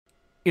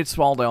It's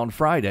Fall Down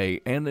Friday,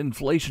 and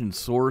inflation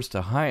soars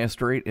to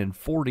highest rate in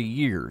 40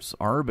 years.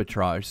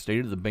 Arbitrage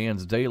State of the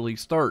Band's Daily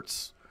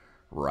starts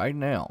right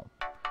now.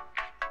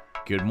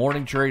 Good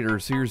morning,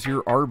 traders. Here's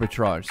your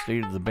Arbitrage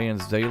State of the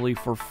Band's Daily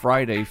for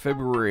Friday,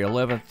 February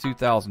 11th,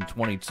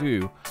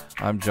 2022.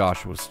 I'm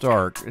Joshua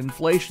Stark.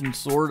 Inflation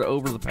soared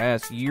over the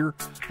past year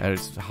at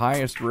its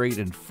highest rate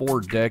in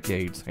 4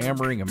 decades,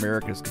 hammering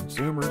America's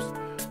consumers,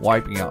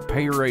 wiping out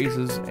pay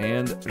raises,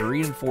 and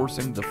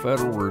reinforcing the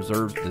Federal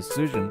Reserve's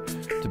decision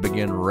to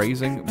begin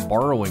raising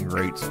borrowing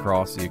rates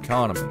across the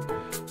economy.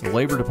 The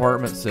Labor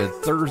Department said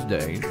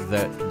Thursday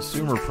that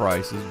consumer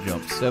prices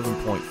jumped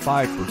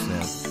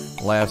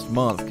 7.5% last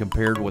month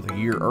compared with a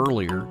year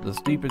earlier, the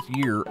steepest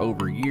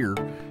year-over-year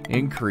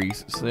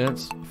increase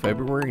since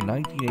February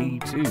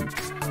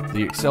 1982.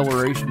 The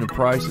acceleration of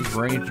prices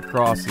ranged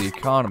across the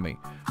economy,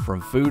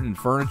 from food and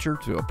furniture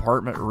to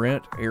apartment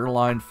rent,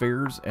 airline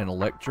fares, and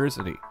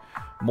electricity.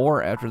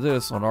 More after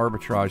this on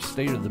Arbitrage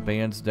State of the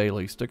Band's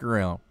Daily. Stick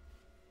around.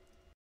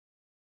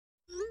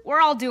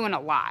 We're all doing a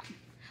lot.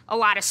 A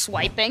lot of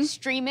swiping,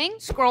 streaming,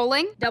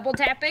 scrolling, double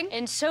tapping,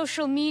 and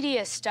social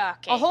media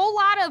stalking. A whole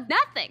lot of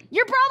nothing.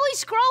 You're probably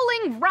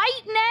scrolling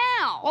right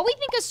now. While we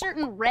think a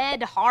certain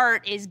red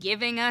heart is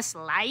giving us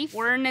life,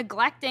 we're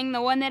neglecting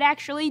the one that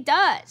actually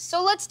does.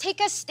 So let's take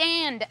a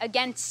stand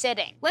against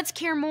sitting. Let's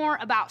care more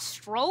about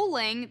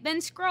strolling than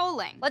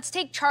scrolling. Let's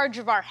take charge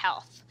of our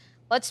health.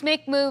 Let's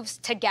make moves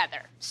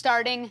together,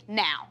 starting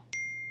now.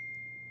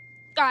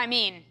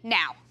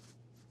 Now.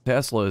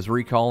 Tesla is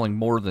recalling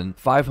more than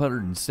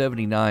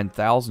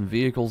 579,000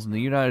 vehicles in the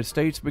United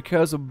States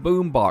because a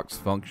boombox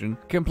function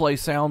can play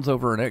sounds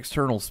over an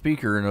external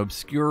speaker and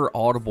obscure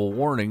audible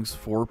warnings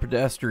for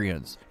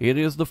pedestrians. It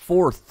is the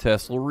 4th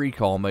Tesla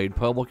recall made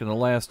public in the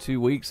last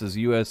 2 weeks as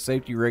U.S.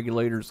 safety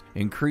regulators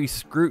increase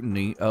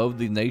scrutiny of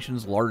the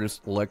nation's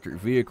largest electric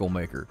vehicle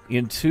maker.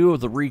 In 2 of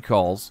the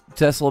recalls,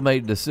 Tesla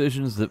made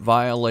decisions that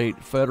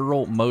violate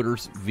federal motor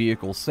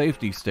vehicle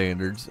safety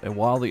standards, and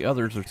while the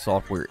others are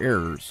software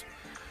errors.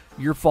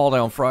 Your Fall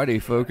Down Friday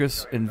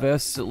focus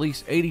invests at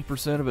least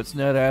 80% of its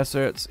net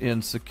assets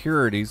in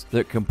securities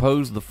that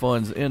compose the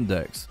fund's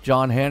index.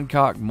 John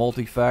Hancock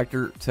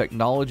Multi-Factor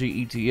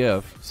Technology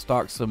ETF,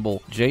 stock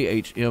symbol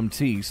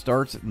JHMT,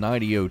 starts at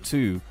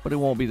 90.02, but it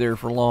won't be there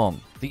for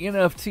long. The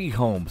NFT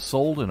home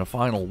sold in a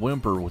final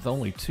whimper with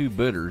only 2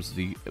 bidders.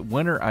 The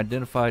winner,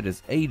 identified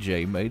as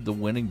AJ, made the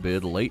winning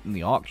bid late in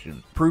the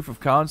auction. Proof of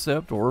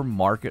concept or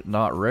market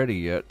not ready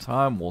yet.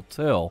 Time will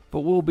tell, but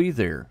we'll be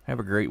there. Have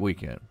a great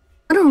weekend.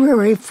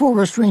 Honorary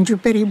Forest Ranger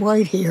Betty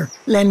White here,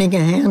 lending a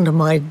hand to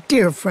my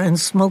dear friend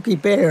Smokey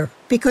Bear.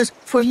 Because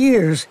for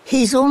years,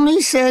 he's only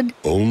said,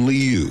 only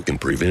you can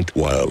prevent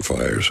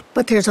wildfires.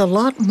 But there's a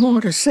lot more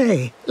to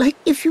say. Like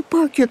if you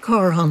park your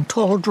car on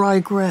tall, dry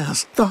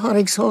grass, the hot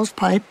exhaust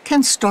pipe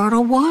can start a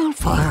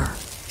wildfire.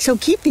 So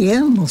keep the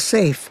animals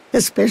safe,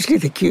 especially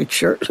the cute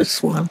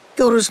shirtless one.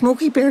 Go to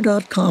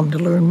SmokeyBear.com to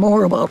learn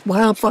more about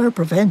wildfire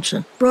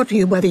prevention. Brought to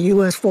you by the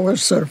U.S.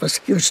 Forest Service,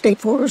 your state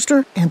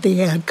forester, and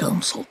the Ad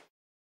Council.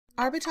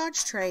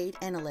 Arbitrage Trade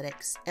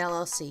Analytics,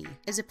 LLC,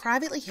 is a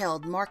privately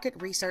held market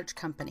research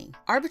company.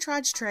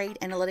 Arbitrage Trade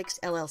Analytics,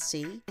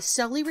 LLC, is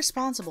solely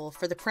responsible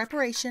for the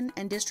preparation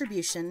and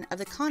distribution of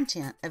the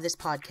content of this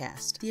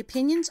podcast. The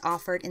opinions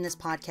offered in this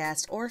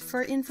podcast are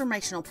for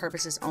informational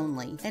purposes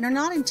only and are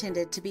not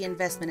intended to be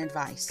investment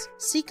advice.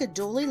 Seek a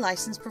duly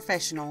licensed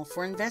professional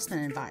for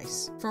investment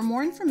advice. For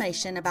more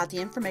information about the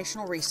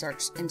informational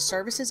research and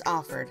services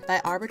offered by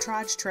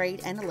Arbitrage Trade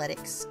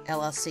Analytics,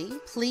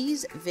 LLC,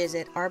 please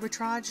visit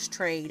arbitragetrade.com.